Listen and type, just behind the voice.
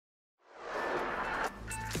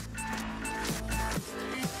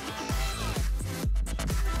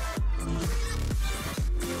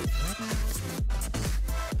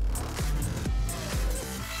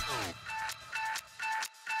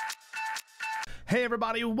Hey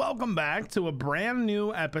everybody, welcome back to a brand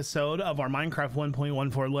new episode of our Minecraft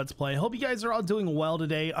 1.14 Let's Play. Hope you guys are all doing well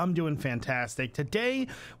today. I'm doing fantastic. Today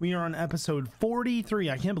we are on episode 43.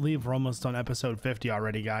 I can't believe we're almost on episode 50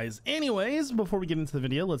 already, guys. Anyways, before we get into the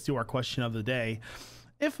video, let's do our question of the day.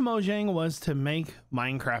 If Mojang was to make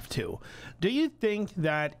Minecraft 2, do you think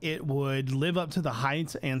that it would live up to the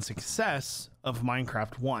heights and success of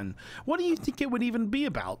Minecraft 1? What do you think it would even be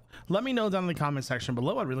about? Let me know down in the comment section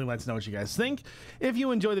below. I'd really like to know what you guys think. If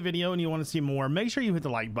you enjoy the video and you want to see more, make sure you hit the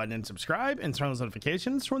like button and subscribe and turn on those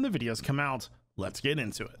notifications when the videos come out. Let's get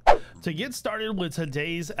into it. To get started with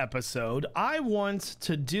today's episode, I want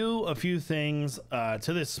to do a few things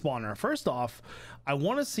to this spawner. First off, I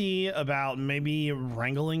want to see about maybe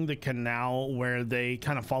wrangling the canal where they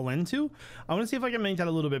kind of fall into. I want to see if I can make that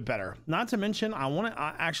a little bit better. Not to mention, I want to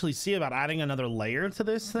actually see about adding another layer to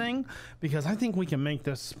this thing, because I think we can make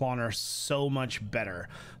this spawner so much better.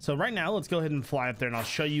 So right now, let's go ahead and fly up there and I'll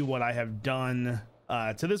show you what I have done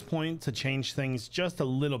to this point to change things just a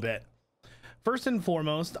little bit. First and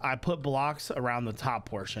foremost, I put blocks around the top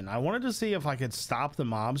portion. I wanted to see if I could stop the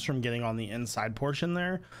mobs from getting on the inside portion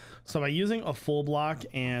there. So by using a full block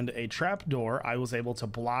and a trap door, I was able to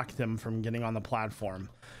block them from getting on the platform.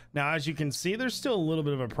 Now, as you can see, there's still a little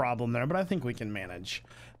bit of a problem there, but I think we can manage.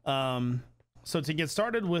 So to get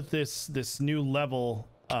started with this new level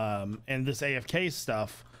and this AFK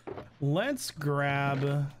stuff, let's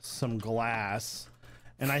grab some glass.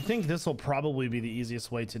 And I think this will probably be the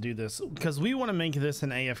easiest way to do this, because we want to make this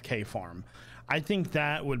an AFK farm. I think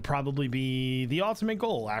that would probably be the ultimate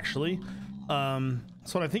goal, actually.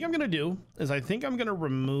 So what I think I'm going to do is I think I'm going to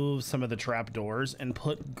remove some of the trapdoors and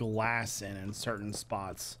put glass in certain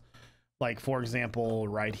spots. Like, for example,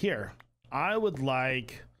 right here. I would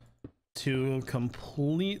like to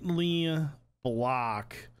completely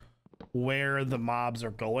block where the mobs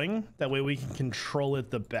are going. That way we can control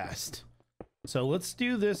it the best. So let's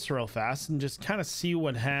do this real fast and just kind of see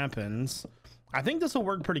what happens. I think this will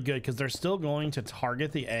work pretty good because they're still going to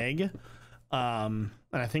target the egg. And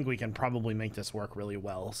I think we can probably make this work really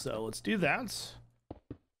well. So let's do that.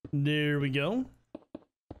 There we go.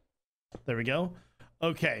 There we go.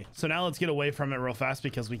 Okay, so now let's get away from it real fast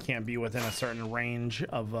because we can't be within a certain range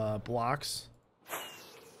of blocks.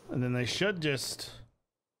 And then they should just...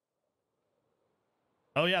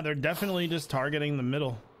 Oh yeah, they're definitely just targeting the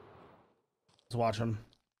middle. Let's watch them.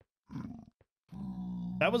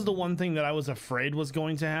 That was the one thing that I was afraid was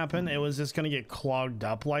going to happen. It was just going to get clogged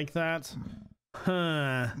up like that.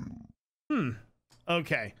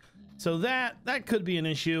 Okay, so that could be an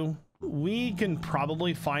issue. We can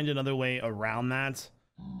probably find another way around that.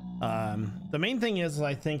 The main thing is,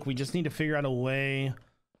 I think we just need to figure out a way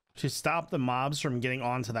to stop the mobs from getting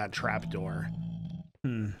onto that trapdoor.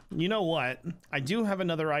 You know what? I do have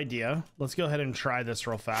another idea. Let's go ahead and try this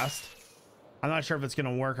real fast. I'm not sure if it's going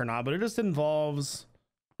to work or not, but it just involves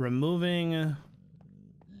removing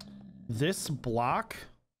this block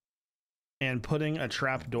and putting a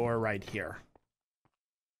trap door right here.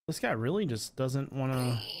 This guy really just doesn't want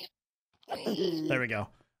to... There we go. All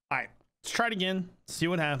right, let's try it again. See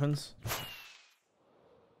what happens.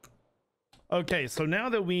 Okay, so now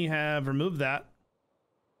that we have removed that,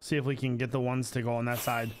 see if we can get the ones to go on that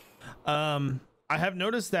side. I have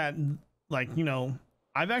noticed that, like, you know...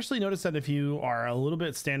 I've actually noticed that if you are a little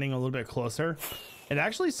bit standing a little bit closer, it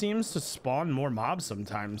actually seems to spawn more mobs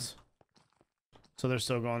sometimes. So they're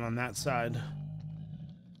still going on that side.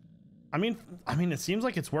 I mean, it seems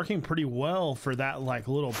like it's working pretty well for that like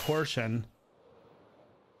little portion.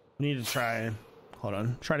 We need to try, hold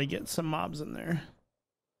on, try to get some mobs in there.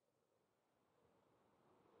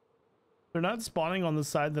 They're not spawning on the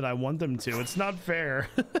side that I want them to. It's not fair.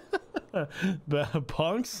 But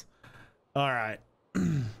punks. All right.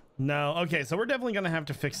 No, okay, so we're definitely gonna have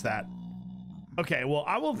to fix that. Okay, well,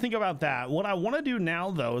 I will think about that. What I want to do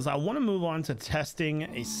now, though, is I want to move on to testing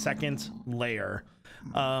a second layer.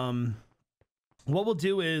 What we'll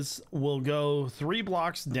do is we'll go 3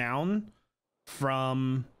 blocks down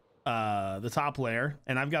from the top layer,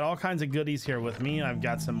 and I've got all kinds of goodies here with me. I've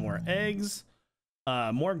got some more eggs,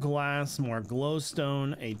 more glass, more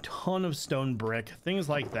glowstone, a ton of stone brick, things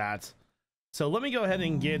like that. So let me go ahead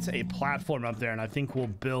and get a platform up there, and I think we'll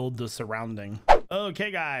build the surrounding.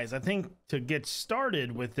 Okay, guys, I think to get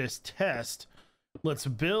started with this test, let's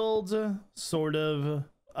build sort of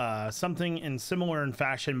something in similar in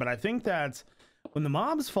fashion, but I think that when the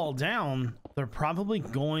mobs fall down, they're probably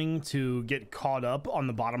going to get caught up on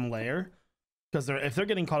the bottom layer, because if they're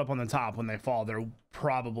getting caught up on the top when they fall, they're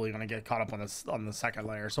probably going to get caught up on the second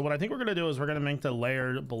layer. So what I think we're going to do is we're going to make the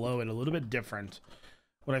layer below it a little bit different.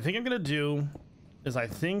 What I think I'm going to do is I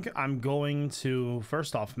think I'm going to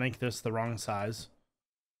first off make this the wrong size.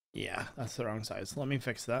 Yeah, that's the wrong size. Let me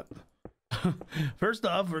fix that. First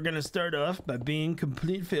off, we're gonna start off by being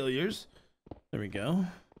complete failures. There we go.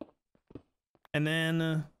 And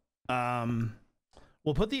then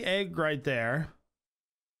we'll put the egg right there.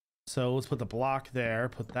 So let's put the block there,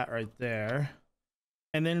 put that right there.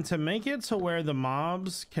 And then to make it to where the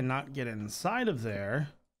mobs cannot get inside of there,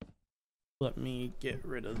 let me get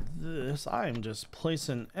rid of this. I am just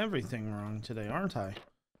placing everything wrong today, aren't I?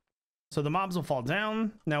 So the mobs will fall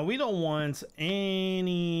down. Now we don't want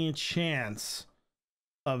any chance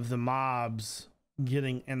of the mobs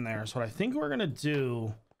getting in there. So what I think we're gonna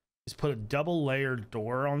do is put a double layered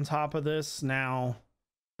door on top of this. Now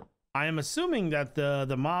I am assuming that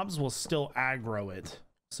the mobs will still aggro it.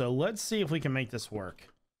 So let's see if we can make this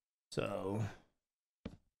work. So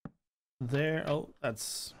there, oh,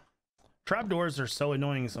 that's, trapdoors are so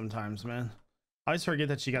annoying sometimes, man. I always forget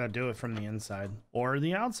that you gotta do it from the inside or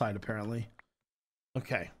the outside, apparently.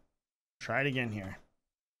 Okay, try it again here.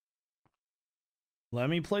 Let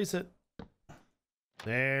me place it.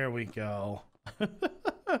 There we go.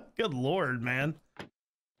 Good Lord, man.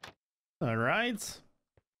 All right.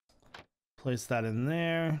 Place that in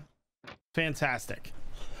there. Fantastic.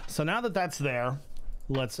 So now that that's there,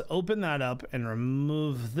 let's open that up and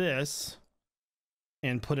remove this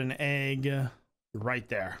and put an egg right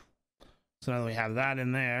there. So now that we have that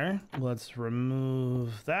in there, let's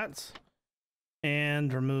remove that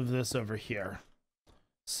and remove this over here.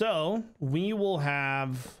 So we will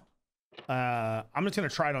have, I'm just going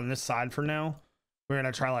to try it on this side for now. We're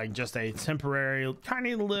going to try like just a temporary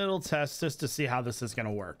tiny little test just to see how this is going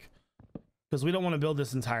to work. Because we don't want to build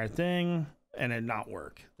this entire thing and it not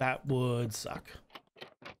work. That would suck.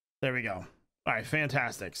 There we go. All right,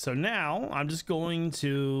 fantastic. So now I'm just going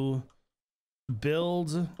to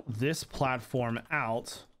build this platform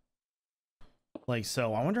out like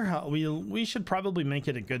so. I wonder how we should probably make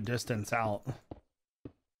it a good distance out.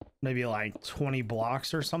 Maybe like 20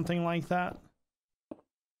 blocks or something like that.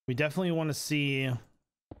 We definitely want to see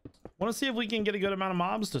if we can get a good amount of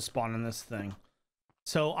mobs to spawn in this thing.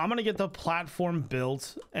 So I'm going to get the platform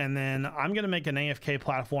built, and then I'm going to make an AFK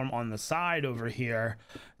platform on the side over here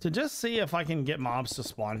to just see if I can get mobs to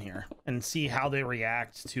spawn here and see how they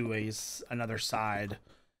react to another side.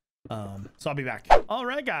 So I'll be back. All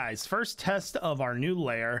right, guys, first test of our new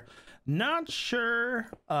layer. Not sure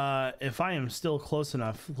if I am still close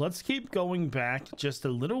enough. Let's keep going back just a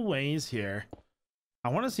little ways here. I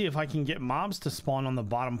want to see if I can get mobs to spawn on the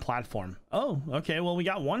bottom platform. Oh, okay. Well, we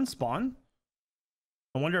got one spawn.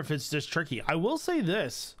 I wonder if it's just tricky. I will say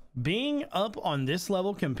this, being up on this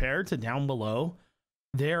level compared to down below,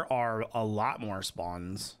 there are a lot more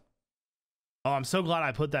spawns. Oh, I'm so glad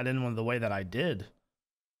I put that in the way that I did.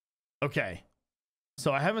 Okay.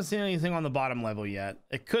 So I haven't seen anything on the bottom level yet.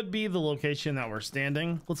 It could be the location that we're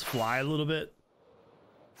standing. Let's fly a little bit.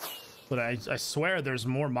 But I swear there's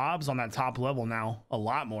more mobs on that top level now. A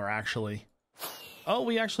lot more, actually. Oh,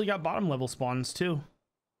 we actually got bottom level spawns too.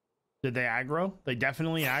 Did they aggro? They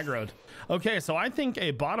definitely aggroed. Okay, so I think a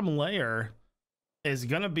bottom layer is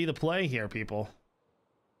gonna be the play here, people.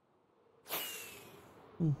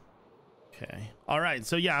 Okay. All right.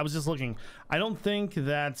 So yeah, I was just looking. I don't think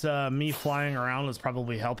that me flying around is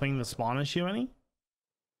probably helping the spawn issue any.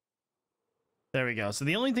 There we go. So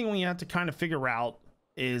the only thing we have to kind of figure out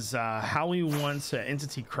is how we want to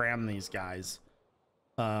entity cram these guys.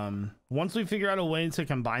 Once we figure out a way to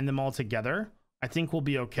combine them all together, I think we'll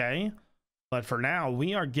be okay. But for now,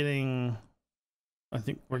 we are getting, I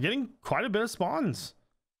think we're getting quite a bit of spawns.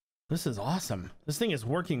 This is awesome. This thing is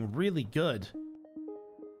working really good.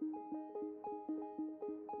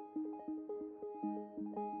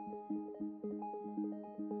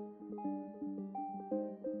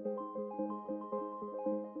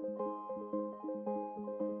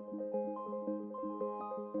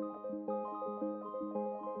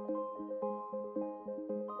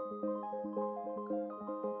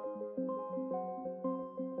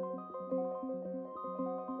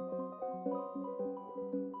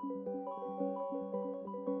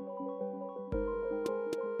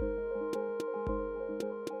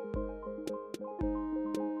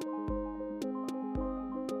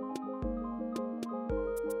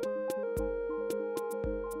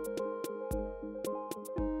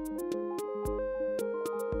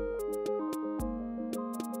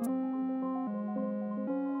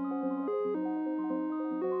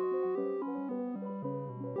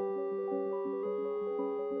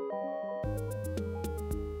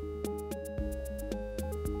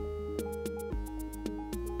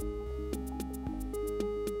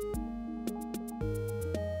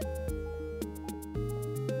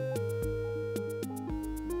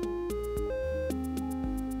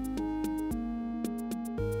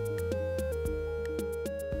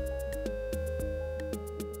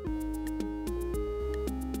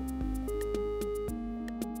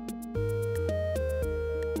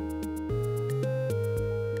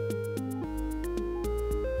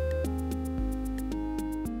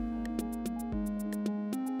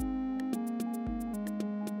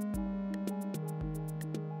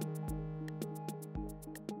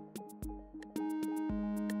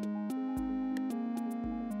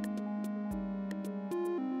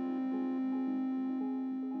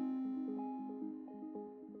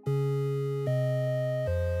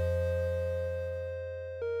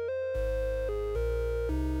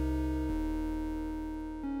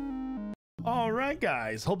 All right,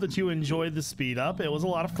 guys, hope that you enjoyed the speed up. It was a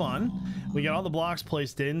lot of fun. We got all the blocks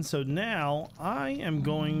placed in, so now I am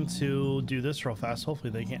going to do this real fast. Hopefully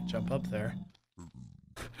they can't jump up there.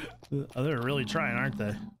 Oh, they're really trying, aren't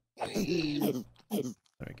they?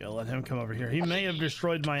 There we go. Let him come over here. He may have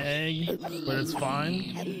destroyed my egg, but it's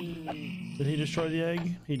fine. Did he destroy the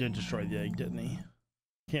egg? He did destroy the egg, didn't he?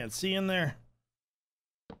 Can't see in there.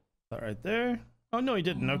 That right there. Oh no, he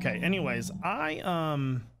didn't. Okay. Anyways, I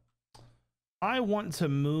want to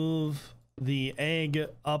move the egg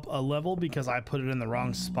up a level because I put it in the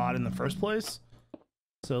wrong spot in the first place.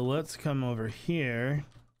 So let's come over here.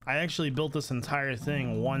 I actually built this entire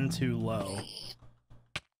thing one too low.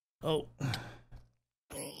 Oh.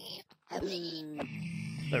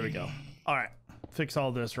 There we go. All right. Fix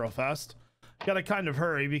all this real fast. Gotta kind of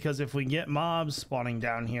hurry because if we get mobs spawning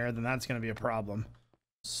down here, then that's going to be a problem.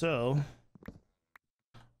 So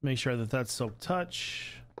make sure that that's silk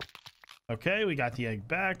touch. Okay, we got the egg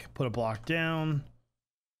back. Put a block down.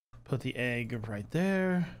 Put the egg right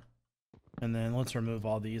there. And then let's remove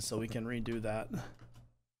all these so we can redo that.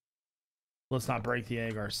 Let's not break the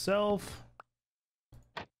egg ourselves.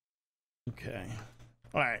 Okay.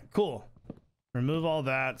 All right, cool. Remove all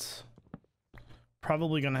that.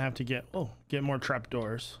 Probably gonna have to get more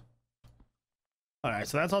trapdoors. All right,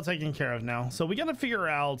 so that's all taken care of now. So we gotta figure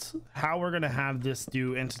out how we're gonna have this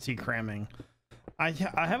do entity cramming. I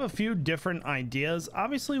have a few different ideas.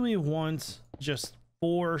 Obviously, we want just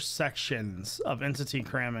 4 sections of entity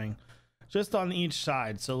cramming, just on each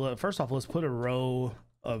side. So first off, let's put a row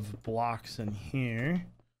of blocks in here,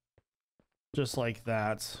 just like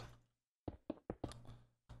that.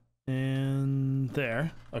 And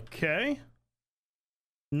there. Okay.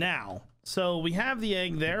 Now, so we have the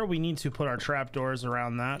egg there. We need to put our trapdoors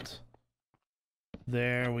around that.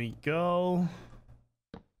 There we go.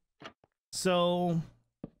 So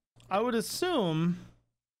I would assume,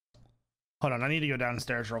 hold on, I need to go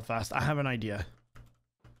downstairs real fast. I have an idea.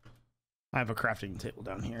 I have a crafting table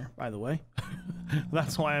down here, by the way.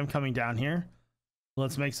 That's why I'm coming down here.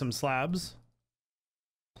 Let's make some slabs.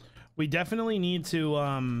 We definitely need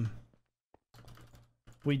to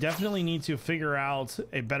figure out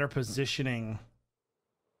a better positioning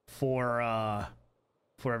for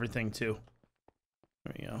everything too.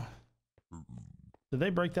 There we go. Did they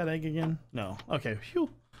break that egg again? No. Okay. Phew.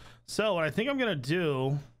 So what I think I'm gonna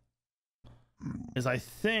do is I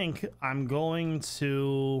think I'm going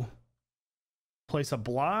to place a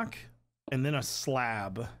block and then a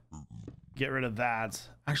slab. Get rid of that.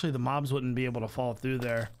 Actually, the mobs wouldn't be able to fall through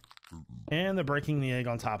there. And they're breaking the egg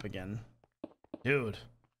on top again. Dude,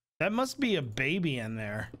 that must be a baby in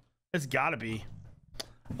there. It's gotta be.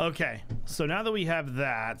 Okay, so now that we have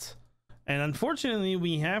that, and unfortunately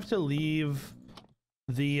we have to leave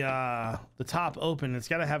the top open. It's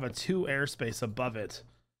got to have a 2 airspace above it.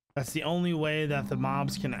 That's the only way that the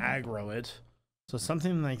mobs can aggro it. So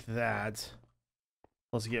something like that.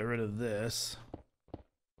 Let's get rid of this.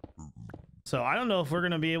 So I don't know if we're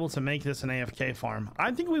going to be able to make this an AFK farm.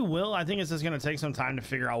 I think we will. I think it's just going to take some time to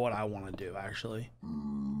figure out what I want to do, actually.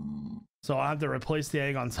 So I'll have to replace the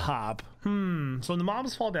egg on top. So when the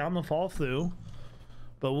mobs fall down, they'll fall through.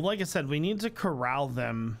 But like I said, we need to corral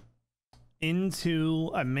them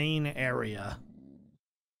into a main area.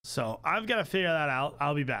 So I've got to figure that out.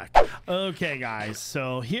 I'll be back. Okay, guys.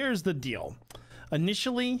 So here's the deal.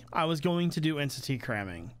 Initially, I was going to do entity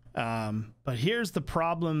cramming. But here's the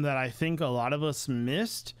problem that I think a lot of us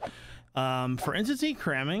missed. For entity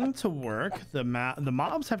cramming to work, the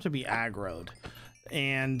mobs have to be aggroed,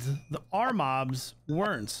 and our mobs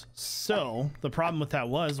weren't. So the problem with that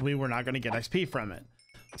was we were not going to get XP from it.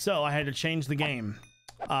 So I had to change the game.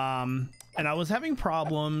 And I was having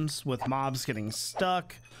problems with mobs getting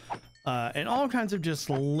stuck, and all kinds of just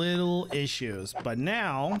little issues. But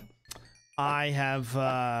now I have,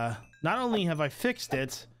 not only have I fixed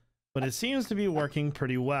it, but it seems to be working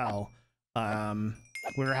pretty well.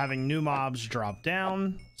 We're having new mobs drop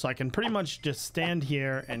down, so I can pretty much just stand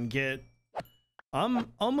here and get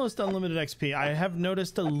almost unlimited XP. I have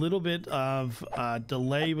noticed a little bit of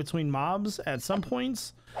delay between mobs at some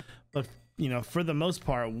points, but you know, for the most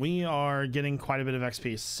part, we are getting quite a bit of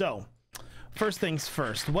XP. So first things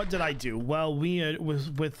first, what did I do? Well,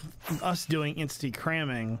 with us doing entity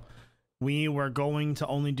cramming, we were going to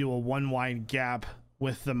only do a 1 wide gap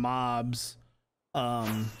with the mobs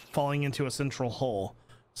falling into a central hole.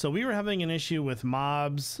 So we were having an issue with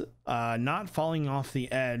mobs not falling off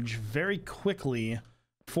the edge very quickly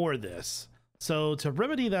for this. So to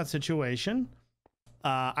remedy that situation,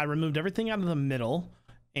 I removed everything out of the middle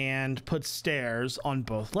and put stairs on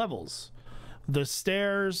both levels. the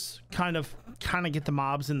stairs kind of get the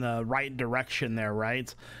mobs in the right direction there,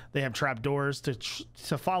 right? They have trapdoors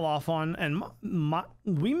to fall off on, and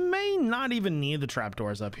we may not even need the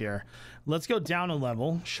trapdoors up here. Let's go down a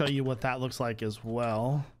level, show you what that looks like as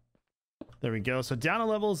well. There we go. So down a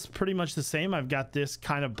level is pretty much the same. I've got this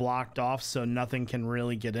kind of blocked off so nothing can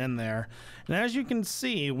really get in there. And as you can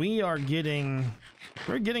see, we're getting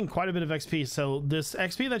quite a bit of XP. So this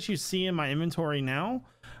XP that you see in my inventory now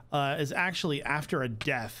is actually after a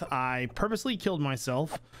death. I purposely killed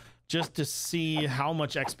myself just to see how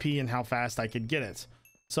much XP and how fast I could get it.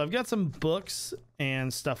 So I've got some books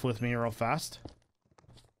and stuff with me real fast.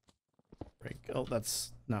 Oh,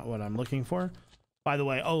 that's not what I'm looking for. By the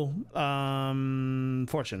way,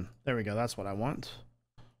 fortune. There we go. That's what I want.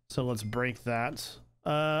 So let's break that.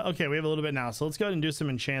 Okay, we have a little bit now. So let's go ahead and do some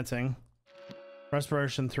enchanting.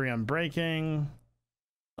 Respiration 3 on breaking.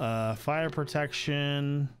 Fire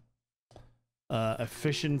protection.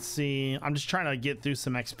 Efficiency. I'm just trying to get through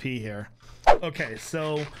some XP here. Okay,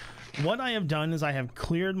 so what I have done is I have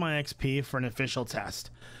cleared my XP for an official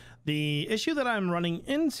test. The issue that I'm running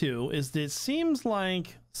into is that it seems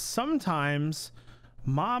like sometimes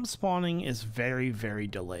mob spawning is very, very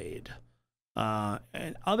delayed.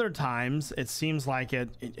 And other times it seems like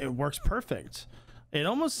it works perfect. It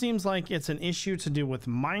almost seems like it's an issue to do with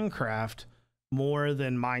Minecraft more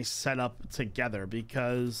than my setup together,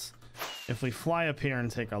 because if we fly up here and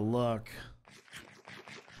take a look,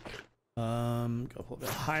 go up a little bit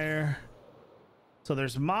higher. So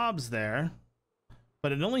there's mobs there,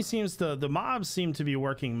 but it only seems the mobs seem to be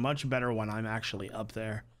working much better when I'm actually up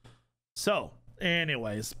there. So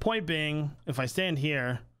anyways, point being, if I stand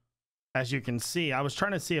here, as you can see, I was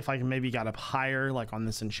trying to see if I can maybe get up higher, like on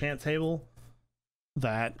this enchant table,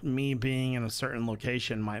 that me being in a certain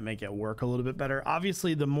location might make it work a little bit better.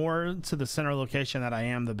 Obviously, the more to the center location that I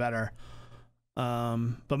am, the better.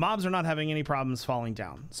 But mobs are not having any problems falling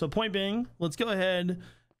down. So point being, let's go ahead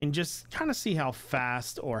and just kind of see how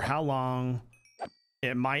fast or how long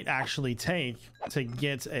it might actually take to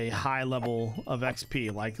get a high level of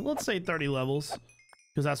XP, like let's say 30 levels,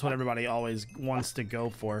 because that's what everybody always wants to go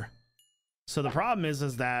for. So the problem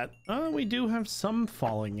is that we do have some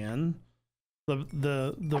falling in.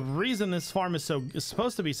 The reason this farm is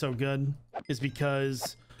supposed to be so good is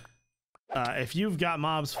because if you've got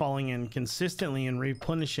mobs falling in consistently and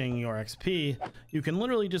replenishing your XP, you can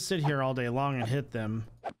literally just sit here all day long and hit them.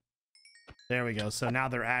 There we go. So now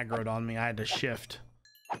they're aggroed on me. I had to shift.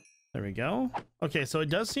 There we go. Okay, so it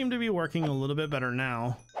does seem to be working a little bit better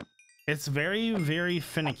now. It's very, very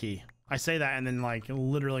finicky. I say that and then like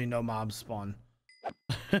literally no mobs spawn.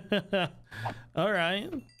 All right.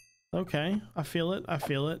 Okay, I feel it. I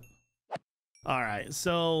feel it. All right,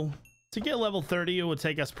 so to get level 30, it would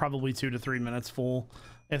take us probably 2 to 3 minutes full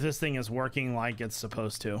if this thing is working like it's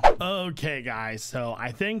supposed to. Okay, guys, so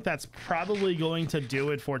I think that's probably going to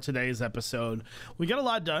do it for today's episode. We got a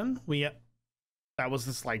lot done. That was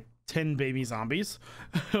just like 10 baby zombies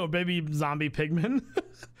or baby zombie pigmen.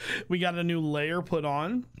 We got a new layer put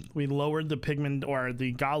on. We lowered the pigmen or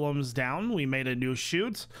the golems down. We made a new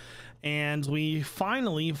chute, and we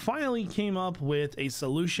finally came up with a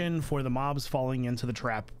solution for the mobs falling into the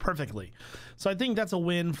trap perfectly. So I think that's a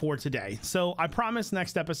win for today. So I promise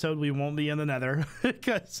next episode we won't be in the nether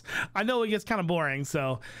because I know it gets kind of boring.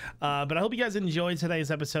 So but I hope you guys enjoyed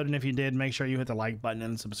today's episode, and if you did, make sure you hit the like button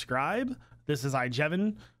and subscribe. This is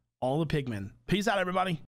iJevin, all the pigmen. Peace out,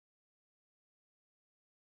 everybody.